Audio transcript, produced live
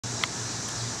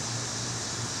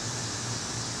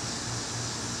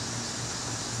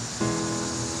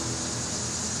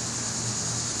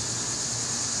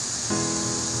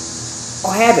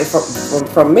have it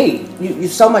from me. You're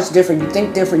so much different. You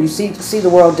think different. You see the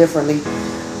world differently.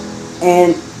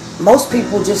 And most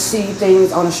people just see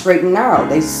things on a straight and narrow.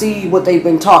 They see what they've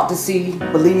been taught to see,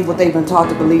 believe what they've been taught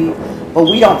to believe. But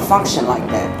we don't function like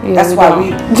that. Yeah, that's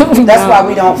why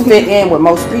we don't fit in with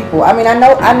most people. I mean, I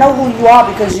know who you are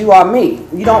because you are me.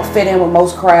 You don't fit in with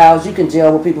most crowds. You can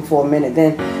deal with people for a minute,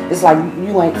 then it's like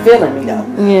you ain't feeling me though.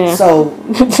 Yeah. So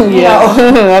yeah,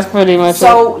 that's pretty much.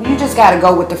 So you just gotta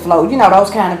go with the flow. You know,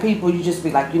 those kind of people. You just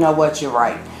be like, you know what, you're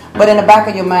right. But in the back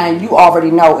of your mind, you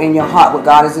already know in your heart what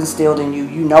God has instilled in you.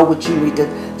 You know what you need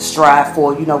to strive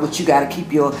for. You know what you got to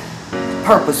keep your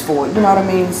purpose for. You know what I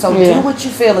mean? So do what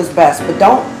you feel is best, but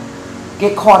don't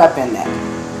get caught up in that.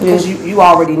 Because you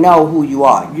already know who you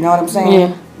are. You know what I'm saying?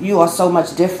 Yeah. You are so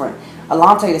much different.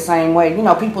 Alante the same way. You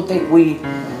know, people think we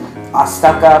are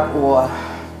stuck up or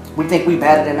we think we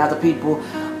better than other people.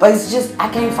 But it's just, I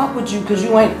can't fuck with you because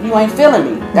you ain't feeling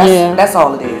me. That's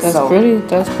all it is.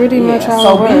 That's pretty much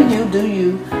how it works. So be you, do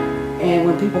you. And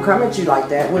when people come at you like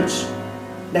that, which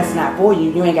that's not for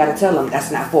you, you ain't got to tell them that's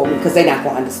not for me because they're not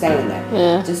going to understand that.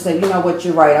 Yeah. Just say, you know what,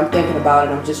 you're right. I'm thinking about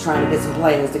it. I'm just trying to get some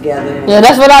plans together. Yeah,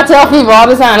 that's what I tell people all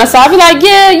the time. So I'll be like,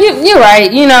 yeah, you're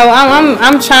right. You know,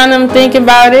 I'm trying to think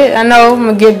about it. I know I'm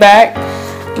going to get back.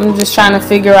 I'm just trying to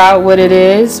figure out what it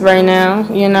is right now,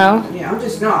 you know. Yeah,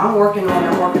 I'm working on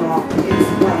getting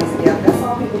some plans together. That's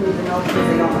all people need to know because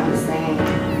they don't understand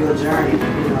your journey.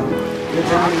 You know, your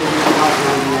journey is not about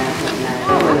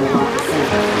 99.9.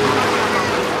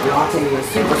 I'll tell you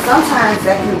this too. But sometimes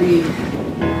that can be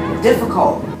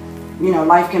difficult. You know,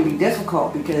 life can be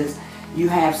difficult because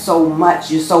you're so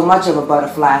much of a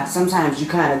butterfly. Sometimes you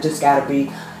kind of just got to be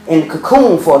in the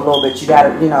cocoon for a little bit. You got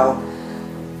to, you know,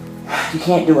 you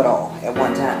can't do it all at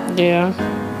one time. Yeah.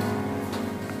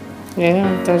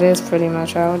 Yeah, that is pretty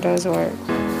much how it does work.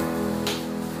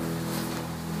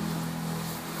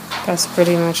 That's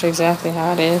pretty much exactly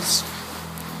how it is.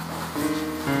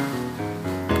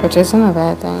 Which isn't a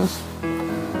bad thing.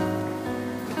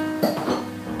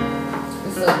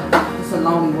 It's a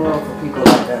lonely world for people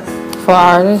like us. For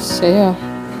artists, yeah.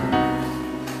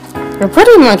 It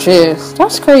pretty much is.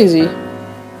 That's crazy.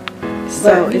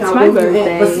 So it's my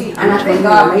birthday. But see, and I think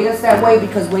God made us that way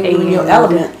because when you're in your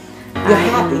element, you're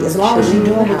happy. As long as you're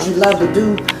doing what you love to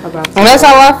do. And that's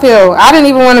how I feel. I didn't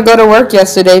even want to go to work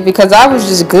yesterday because I was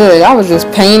just good. I was just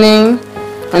painting,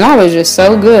 and I was just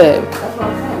so good. That's what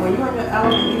I'm saying. When you're in your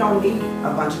element, you don't need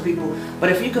a bunch of people. But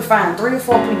if you could find 3 or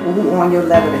 4 people who are on your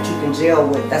level that you can gel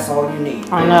with, that's all you need.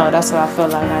 I know. That's what I feel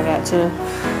like I got too.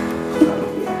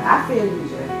 Yeah, I feel you,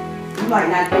 Jay. You might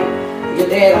not think. Your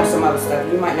dad on some other stuff.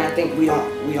 You might not think we don't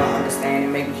understand,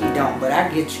 and maybe he don't. But I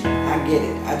get you. I get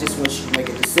it. I just want you to make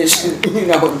a decision. You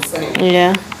know what I'm saying?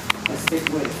 Yeah. And stick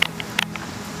with it.